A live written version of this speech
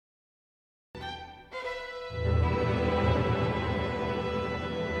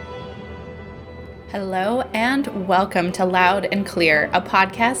Hello and welcome to Loud and Clear, a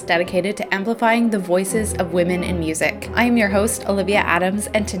podcast dedicated to amplifying the voices of women in music. I am your host, Olivia Adams,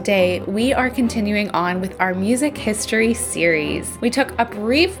 and today we are continuing on with our music history series. We took a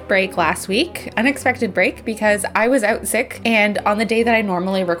brief break last week, unexpected break, because I was out sick, and on the day that I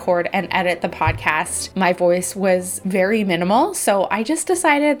normally record and edit the podcast, my voice was very minimal, so I just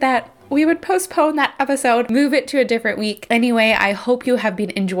decided that we would postpone that episode, move it to a different week. Anyway, I hope you have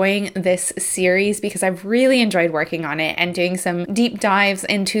been enjoying this series because I've really enjoyed working on it and doing some deep dives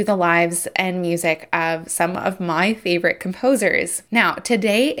into the lives and music of some of my favorite composers. Now,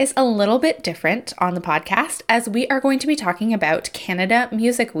 today is a little bit different on the podcast as we are going to be talking about Canada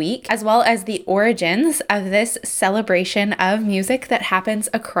Music Week, as well as the origins of this celebration of music that happens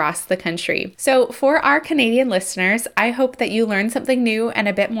across the country. So for our Canadian listeners, I hope that you learned something new and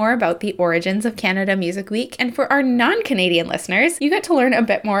a bit more about the origins of Canada Music Week. And for our non-Canadian listeners, you get to learn a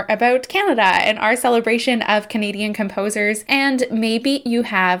bit more about Canada and our celebration of Canadian composers. And maybe you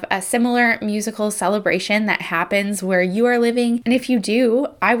have a similar musical celebration that happens where you are living. And if you do,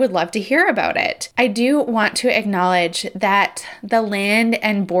 I would love to hear about it. I do want to acknowledge that the land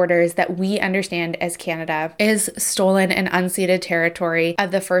and borders that we understand as Canada is stolen and unceded territory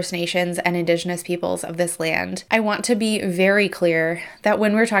of the First Nations and Indigenous peoples of this land. I want to be very clear that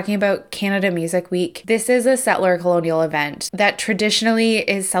when we're talking about Canada Music Week, this is a settler colonial event that traditionally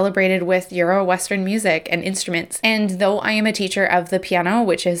is celebrated with Euro-Western music and instruments. And though I am a teacher of the piano,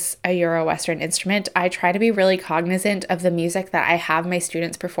 which is a Euro-Western instrument, I try to be really cognizant of the music that I have my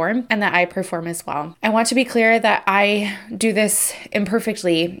students perform and that I perform as well. I want to be clear that I do this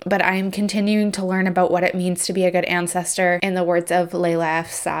imperfectly, but I am continuing to learn about what it means to be a good ancestor, in the words of Layla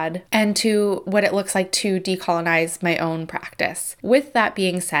F. Saad, and to what it looks like to decolonize my own practice. With that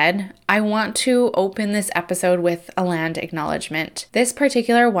being said, I want to open this episode with a land acknowledgement. This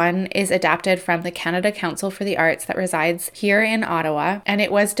particular one is adapted from the Canada Council for the Arts that resides here in Ottawa, and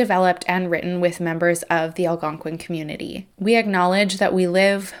it was developed and written with members of the Algonquin community. We acknowledge that we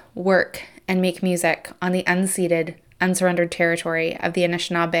live, work, and make music on the unceded, unsurrendered territory of the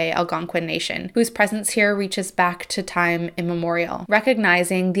Anishinaabe Algonquin Nation, whose presence here reaches back to time immemorial,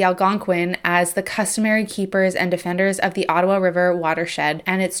 recognizing the Algonquin as the customary keepers and defenders of the Ottawa River watershed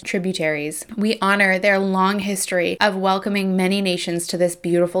and its tributaries. We honor their long history of welcoming many nations to this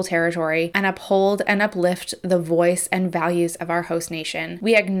beautiful territory and uphold and uplift the voice and values of our host nation.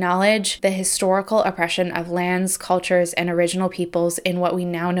 We acknowledge the historical oppression of lands, cultures, and original peoples in what we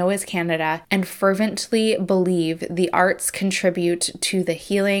now know as Canada, and fervently believe the arts contribute to the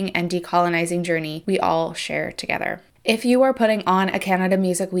healing and decolonizing journey we all share together. If you are putting on a Canada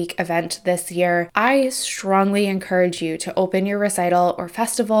Music Week event this year, I strongly encourage you to open your recital or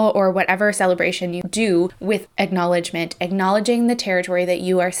festival or whatever celebration you do with acknowledgement, acknowledging the territory that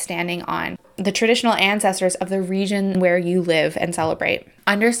you are standing on, the traditional ancestors of the region where you live and celebrate.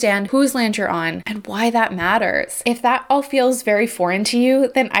 Understand whose land you're on and why that matters. If that all feels very foreign to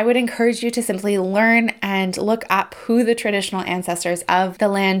you, then I would encourage you to simply learn and look up who the traditional ancestors of the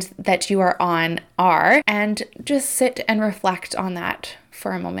land that you are on are, and just sit and reflect on that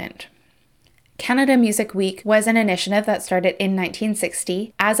for a moment. Canada Music Week was an initiative that started in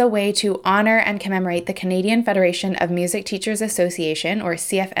 1960 as a way to honor and commemorate the Canadian Federation of Music Teachers Association, or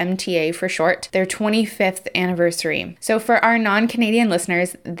CFMTA for short, their 25th anniversary. So for our non-Canadian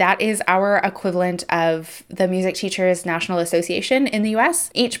listeners, that is our equivalent of the Music Teachers National Association in the US.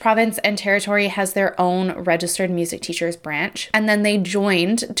 Each province and territory has their own registered music teachers branch, and then they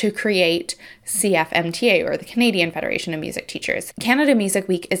joined to create CFMTA, or the Canadian Federation of Music Teachers. Canada Music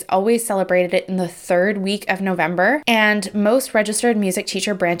Week is always celebrated in the third week of November, and most registered music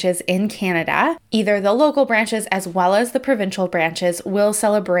teacher branches in Canada, either the local branches as well as the provincial branches, will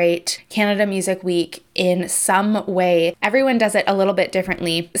celebrate Canada Music Week in some way. Everyone does it a little bit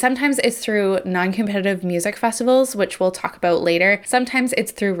differently. Sometimes it's through non-competitive music festivals, which we'll talk about later. Sometimes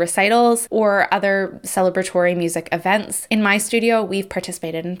it's through recitals or other celebratory music events. In my studio, we've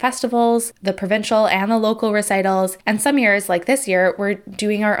participated in festivals, the provincial and the local recitals, and some years, like this year, we're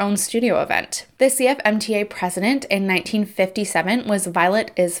doing our own studio event. The CFMTA president in 1957 was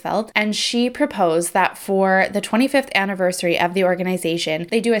Violet Isfeld, and she proposed that for the 25th anniversary of the organization,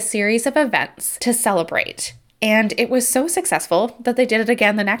 they do a series of events to celebrate. And it was so successful that they did it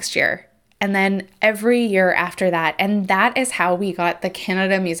again the next year. and then every year after that. And that is how we got the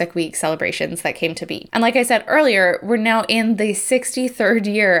Canada Music Week celebrations that came to be. And like I said earlier, we're now in the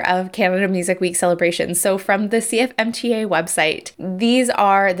 63rd year of Canada Music Week celebrations. So from the CFMTA website, these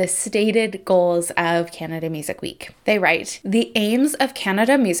are the stated goals of Canada Music Week. They write, "The aims of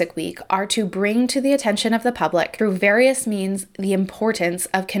Canada Music Week are to bring to the attention of the public through various means the importance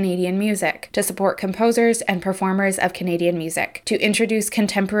of Canadian music, to support composers and performers of Canadian music, to introduce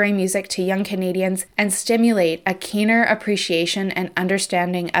contemporary music to young Canadians and stimulate a keener appreciation and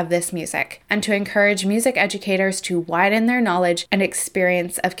understanding of this music, and to encourage music educators to widen their knowledge and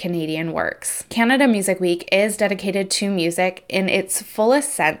experience of Canadian works." Canada Music Week is dedicated to music in its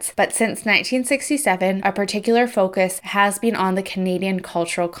fullest sense, but since 1967, a particular focus has been on the Canadian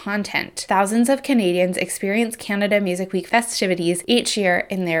cultural content. Thousands of Canadians experience Canada Music Week festivities each year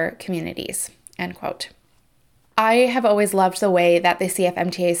in their communities. End quote. I have always loved the way that the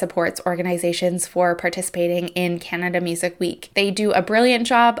CFMTA supports organizations for participating in Canada Music Week. They do a brilliant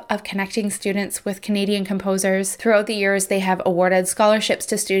job of connecting students with Canadian composers. Throughout the years, they have awarded scholarships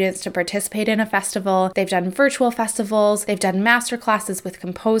to students to participate in a festival. They've done virtual festivals. They've done master classes with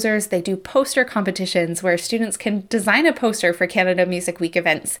composers. They do poster competitions where students can design a poster for Canada Music Week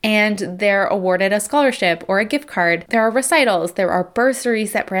events, and they're awarded a scholarship or a gift card. There are recitals. There are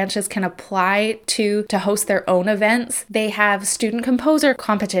bursaries that branches can apply to host their own events. They have student composer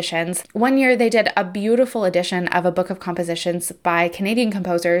competitions. One year they did a beautiful edition of a book of compositions by Canadian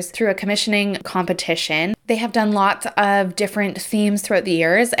composers through a commissioning competition. They have done lots of different themes throughout the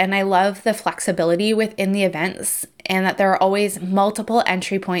years, and I love the flexibility within the events and that there are always multiple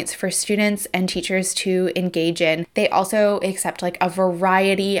entry points for students and teachers to engage in. They also accept like a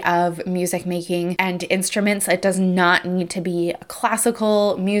variety of music making and instruments. It does not need to be a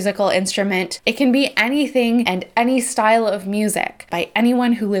classical musical instrument. It can be anything and any style of music by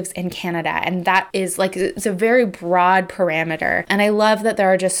anyone who lives in Canada. And that is like, it's a very broad parameter. And I love that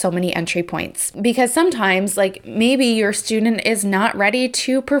there are just so many entry points, because sometimes like maybe your student is not ready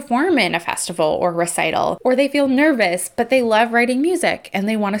to perform in a festival or recital, or they feel nervous, but they love writing music and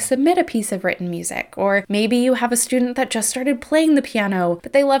they want to submit a piece of written music. Or maybe you have a student that just started playing the piano,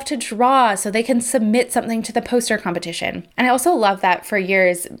 but they love to draw, so they can submit something to the poster competition. And I also love that for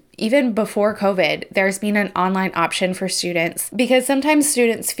years, even before COVID, there's been an online option for students, because sometimes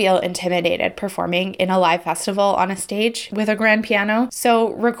students feel intimidated performing in a live festival on a stage with a grand piano. So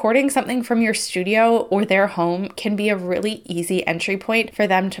recording something from your studio or their home can be a really easy entry point for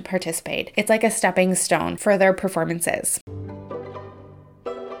them to participate. It's like a stepping stone for their performances.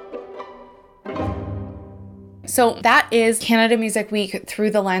 So that is Canada Music Week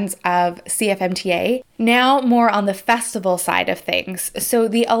through the lens of CFMTA. Now more on the festival side of things. So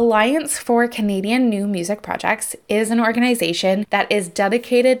the Alliance for Canadian New Music Projects is an organization that is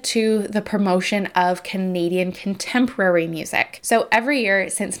dedicated to the promotion of Canadian contemporary music. So every year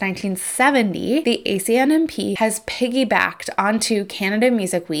since 1970, the ACNMP has piggybacked onto Canada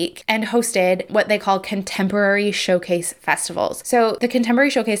Music Week and hosted what they call Contemporary Showcase Festivals. So the Contemporary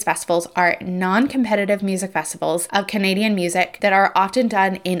Showcase Festivals are non-competitive music festivals of Canadian music that are often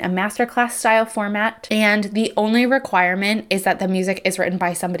done in a masterclass style format, and the only requirement is that the music is written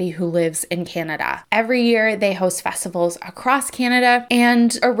by somebody who lives in Canada. Every year they host festivals across Canada,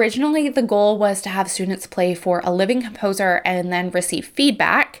 and originally the goal was to have students play for a living composer and then receive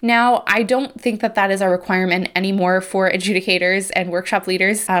feedback. Now, I don't think that that is a requirement anymore for adjudicators and workshop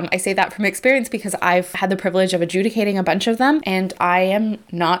leaders. I say that from experience because I've had the privilege of adjudicating a bunch of them, and I am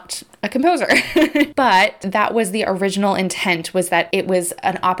not a composer. But that was the original intent, was that it was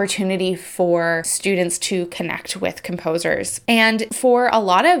an opportunity for students to connect with composers. And for a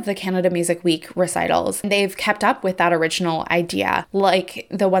lot of the Canada Music Week recitals, they've kept up with that original idea, like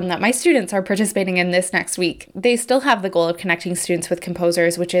the one that my students are participating in this next week. They still have the goal of connecting students with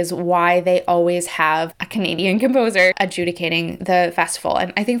composers, which is why they always have a Canadian composer adjudicating the festival.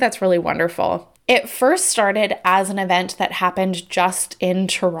 And I think that's really wonderful. It first started as an event that happened just in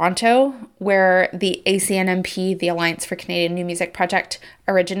Toronto, where the ACNMP, the Alliance for Canadian New Music Project,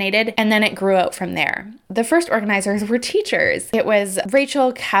 originated, and then it grew out from there. The first organizers were teachers. It was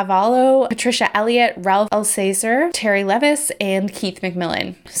Rachel Cavallo, Patricia Elliott, Ralph Alcacer, Terry Levis, and Keith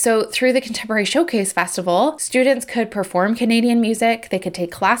McMillan. So through the Contemporary Showcase Festival, students could perform Canadian music, they could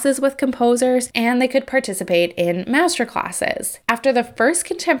take classes with composers, and they could participate in master classes. After the first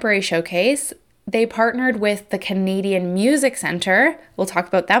Contemporary Showcase, They partnered with the Canadian Music Centre. We'll talk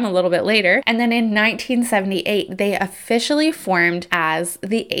about them a little bit later. And then in 1978, they officially formed as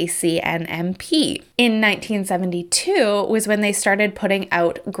the ACNMP. In 1972 was when they started putting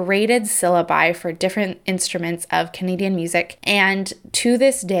out graded syllabi for different instruments of Canadian music. And to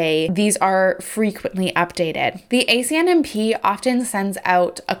this day, these are frequently updated. The ACNMP often sends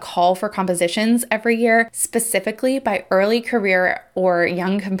out a call for compositions every year, specifically by early career or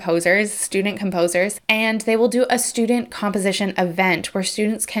young composers, student composers, and they will do a student composition event where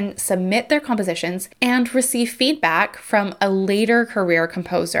students can submit their compositions and receive feedback from a later career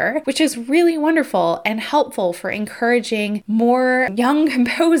composer, which is really wonderful and helpful for encouraging more young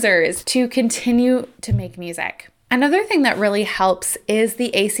composers to continue to make music. Another thing that really helps is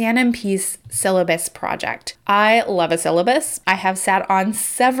the ACNMP's syllabus project. I love a syllabus. I have sat on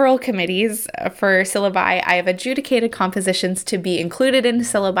several committees for syllabi. I have adjudicated compositions to be included in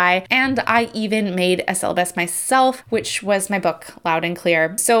syllabi, and I even made a syllabus myself, which was my book, Loud and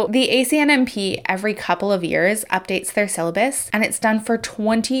Clear. So the ACNMP every couple of years updates their syllabus, and it's done for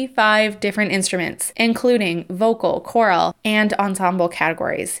 25 different instruments, including vocal, choral, and ensemble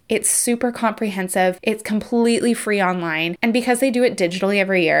categories. It's super comprehensive. It's completely free online, and because they do it digitally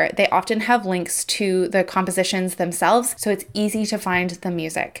every year, they often have links to the compositions themselves, so it's easy to find the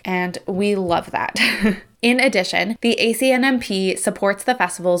music, and we love that. In addition, the ACNMP supports the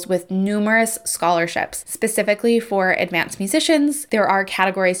festivals with numerous scholarships, specifically for advanced musicians. There are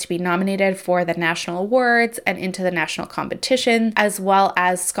categories to be nominated for the national awards and into the national competition, as well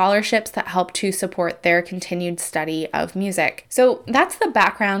as scholarships that help to support their continued study of music. So that's the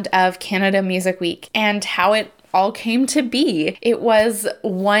background of Canada Music Week and how it all came to be. It was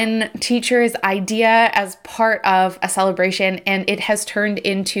one teacher's idea as part of a celebration, and it has turned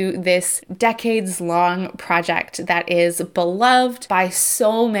into this decades-long project that is beloved by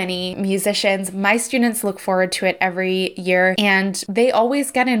so many musicians. My students look forward to it every year, and they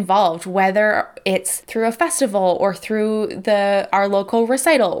always get involved, whether it's through a festival or through our local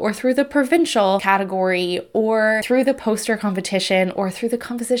recital or through the provincial category or through the poster competition or through the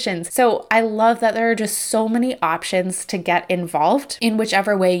compositions. So I love that there are just so many options to get involved in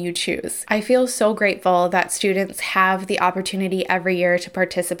whichever way you choose. I feel so grateful that students have the opportunity every year to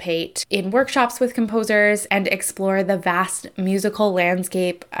participate in workshops with composers and explore the vast musical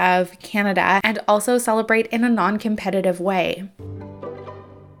landscape of Canada and also celebrate in a non-competitive way.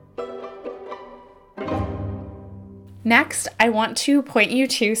 Next, I want to point you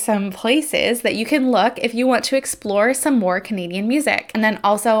to some places that you can look if you want to explore some more Canadian music. And then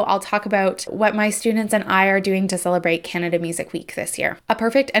also I'll talk about what my students and I are doing to celebrate Canada Music Week this year. A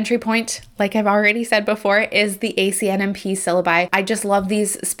perfect entry point, like I've already said before, is the ACNMP syllabi. I just love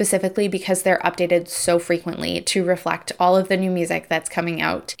these specifically because they're updated so frequently to reflect all of the new music that's coming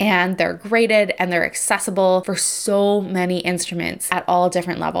out. And they're graded and they're accessible for so many instruments at all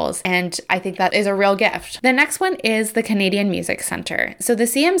different levels. And I think that is a real gift. The next one is the Canadian Music Centre. So the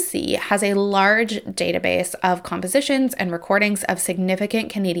CMC has a large database of compositions and recordings of significant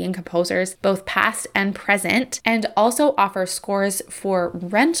Canadian composers, both past and present, and also offers scores for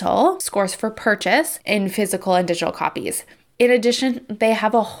rental, scores for purchase in physical and digital copies. In addition, they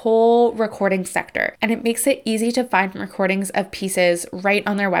have a whole recording sector, and it makes it easy to find recordings of pieces right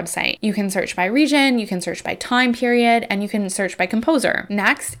on their website. You can search by region, you can search by time period, and you can search by composer.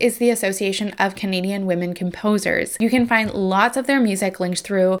 Next is the Association of Canadian Women Composers. You can find lots of their music linked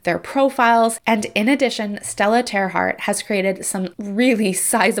through their profiles, and in addition, Stella Terhart has created some really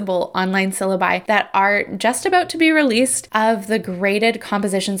sizable online syllabi that are just about to be released of the graded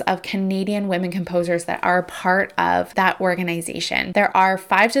compositions of Canadian women composers that are part of that organization. There are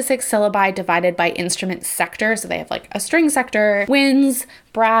 5 to 6 syllabi divided by instrument sector. So they have like a string sector, winds,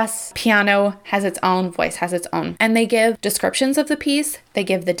 brass, piano has its own, voice has its own. And they give descriptions of the piece, they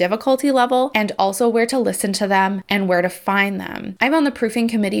give the difficulty level, and also where to listen to them and where to find them. I'm on the proofing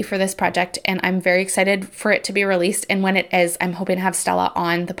committee for this project, and I'm very excited for it to be released. And when it is, I'm hoping to have Stella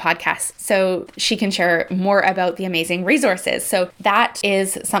on the podcast so she can share more about the amazing resources. So that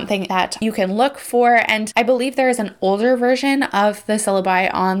is something that you can look for. And I believe there is an older version of the syllabi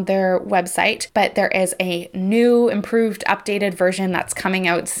on their website, but there is a new, improved, updated version that's coming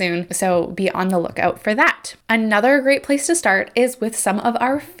out soon, so be on the lookout for that. Another great place to start is with some of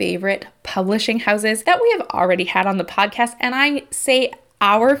our favorite publishing houses that we have already had on the podcast, and I say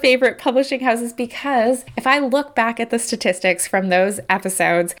our favorite publishing houses because if I look back at the statistics from those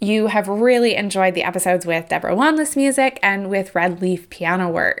episodes, you have really enjoyed the episodes with Deborah Wanless Music and with Red Leaf Piano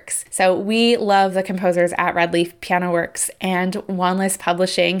Works. So we love the composers at Red Leaf Piano Works and Wanless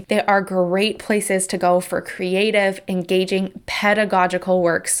Publishing. They are great places to go for creative, engaging, pedagogical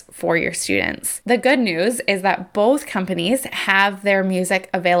works for your students. The good news is that both companies have their music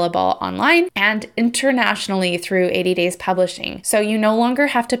available online and internationally through 80 Days Publishing. So you no longer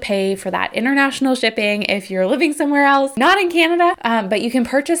have to pay for that international shipping if you're living somewhere else, not in Canada, but you can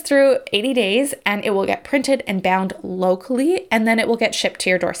purchase through 80 Days and it will get printed and bound locally and then it will get shipped to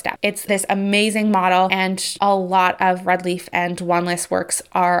your doorstep. It's this amazing model and a lot of Red Leaf and Wanless works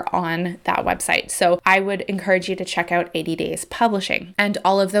are on that website. So I would encourage you to check out 80 Days Publishing and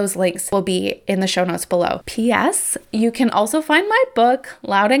all of those links will be in the show notes below. P.S. You can also find my book,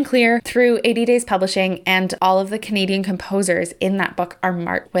 Loud and Clear, through 80 Days Publishing, and all of the Canadian composers in that book are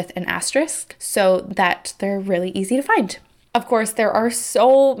marked with an asterisk so that they're really easy to find. Of course, there are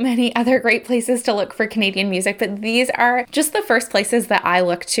so many other great places to look for Canadian music, but these are just the first places that I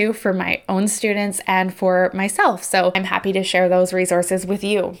look to for my own students and for myself. So I'm happy to share those resources with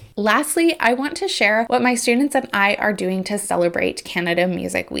you. Lastly, I want to share what my students and I are doing to celebrate Canada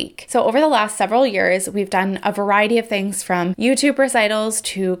Music Week. So over the last several years, we've done a variety of things from YouTube recitals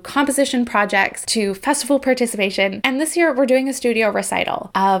to composition projects to festival participation. And this year we're doing a studio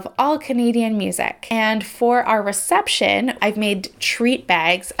recital of all Canadian music. And for our reception, I've made treat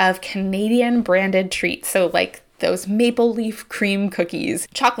bags of Canadian branded treats. So like those maple leaf cream cookies,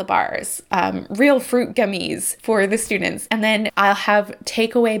 chocolate bars, real fruit gummies for the students. And then I'll have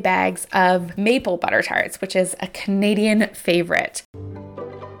takeaway bags of maple butter tarts, which is a Canadian favorite.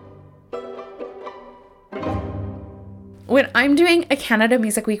 When I'm doing a Canada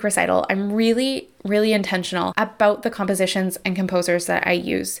Music Week recital, I'm really intentional about the compositions and composers that I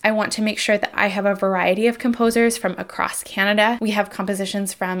use. I want to make sure that I have a variety of composers from across Canada. We have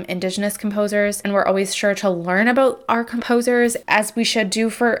compositions from Indigenous composers, and we're always sure to learn about our composers as we should do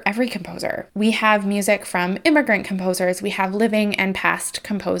for every composer. We have music from immigrant composers, we have living and past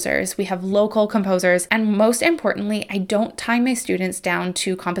composers, we have local composers, and most importantly, I don't tie my students down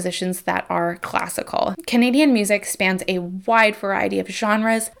to compositions that are classical. Canadian music spans a wide variety of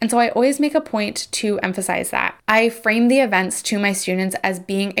genres, and so I always make a point to emphasize that. I frame the events to my students as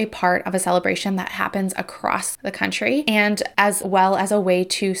being a part of a celebration that happens across the country, and as well as a way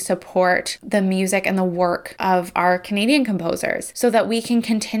to support the music and the work of our Canadian composers so that we can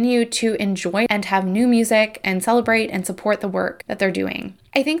continue to enjoy and have new music and celebrate and support the work that they're doing.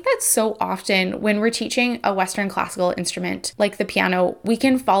 I think that so often when we're teaching a Western classical instrument like the piano, we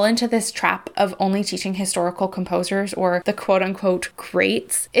can fall into this trap of only teaching historical composers or the quote unquote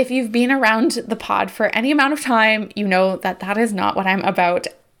greats. If you've been around the pod for any amount of time, you know that that is not what I'm about.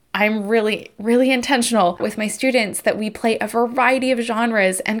 I'm really intentional with my students that we play a variety of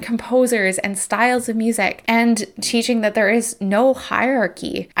genres and composers and styles of music and teaching that there is no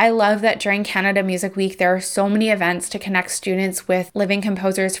hierarchy. I love that during Canada Music Week, there are so many events to connect students with living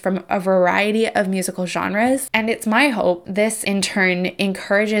composers from a variety of musical genres. And it's my hope this in turn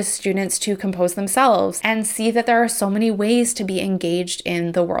encourages students to compose themselves and see that there are so many ways to be engaged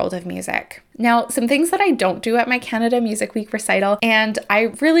in the world of music. Now, some things that I don't do at my Canada Music Week recital, and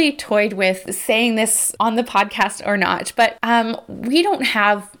I really toyed with saying this on the podcast or not, but we don't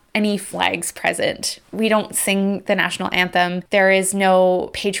have any flags present. We don't sing the national anthem. There is no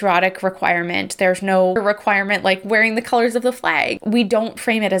patriotic requirement. There's no requirement like wearing the colors of the flag. We don't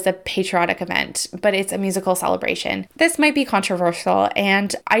frame it as a patriotic event, but it's a musical celebration. This might be controversial,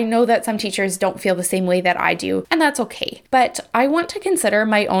 and I know that some teachers don't feel the same way that I do, and that's okay. But I want to consider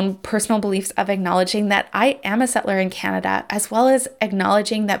my own personal beliefs of acknowledging that I am a settler in Canada, as well as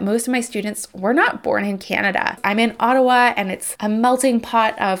acknowledging that most of my students were not born in Canada. I'm in Ottawa, and it's a melting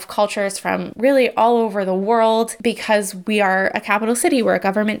pot of cultures from really all over the world because we are a capital city, we're a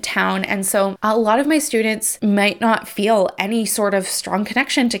government town. And so a lot of my students might not feel any sort of strong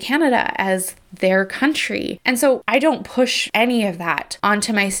connection to Canada as their country. And so I don't push any of that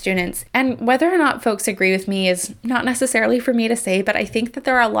onto my students. And whether or not folks agree with me is not necessarily for me to say, but I think that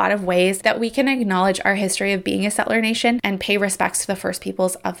there are a lot of ways that we can acknowledge our history of being a settler nation and pay respects to the first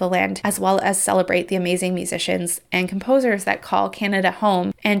peoples of the land, as well as celebrate the amazing musicians and composers that call Canada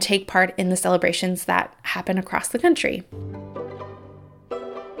home and take part in the celebrations that happen across the country.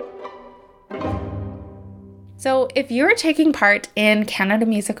 So if you're taking part in Canada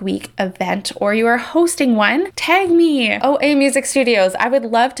Music Week event or you are hosting one, tag me, OA Music Studios. I would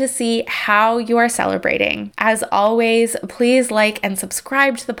love to see how you are celebrating. As always, please like and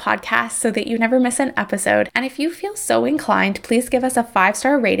subscribe to the podcast so that you never miss an episode. And if you feel so inclined, please give us a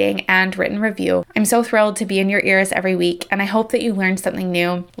 5-star rating and written review. I'm so thrilled to be in your ears every week, and I hope that you learned something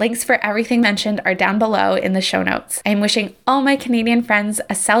new. Links for everything mentioned are down below in the show notes. I'm wishing all my Canadian friends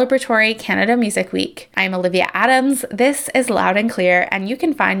a celebratory Canada Music Week. I'm Olivia Adams. This is Loud and Clear, and you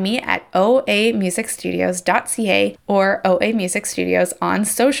can find me at oamusicstudios.ca or OA Music Studios on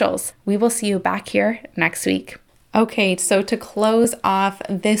socials. We will see you back here next week. Okay, so to close off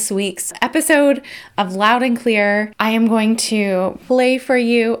this week's episode of Loud and Clear, I am going to play for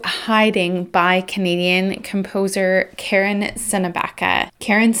you Hiding by Canadian composer Karen Sinabaca.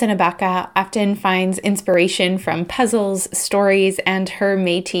 Karen Sinabaca often finds inspiration from puzzles, stories, and her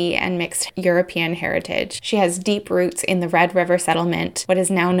Métis and mixed European heritage. She has deep roots in the Red River settlement, what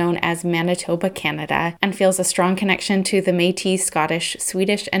is now known as Manitoba, Canada, and feels a strong connection to the Métis, Scottish,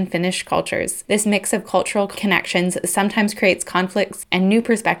 Swedish, and Finnish cultures. This mix of cultural connections sometimes creates conflicts and new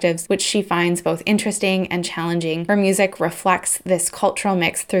perspectives, which she finds both interesting and challenging. Her music reflects this cultural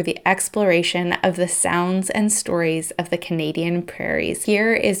mix through the exploration of the sounds and stories of the Canadian prairies.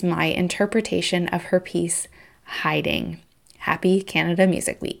 Here is my interpretation of her piece, Hiding. Happy Canada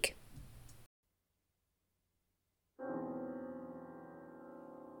Music Week.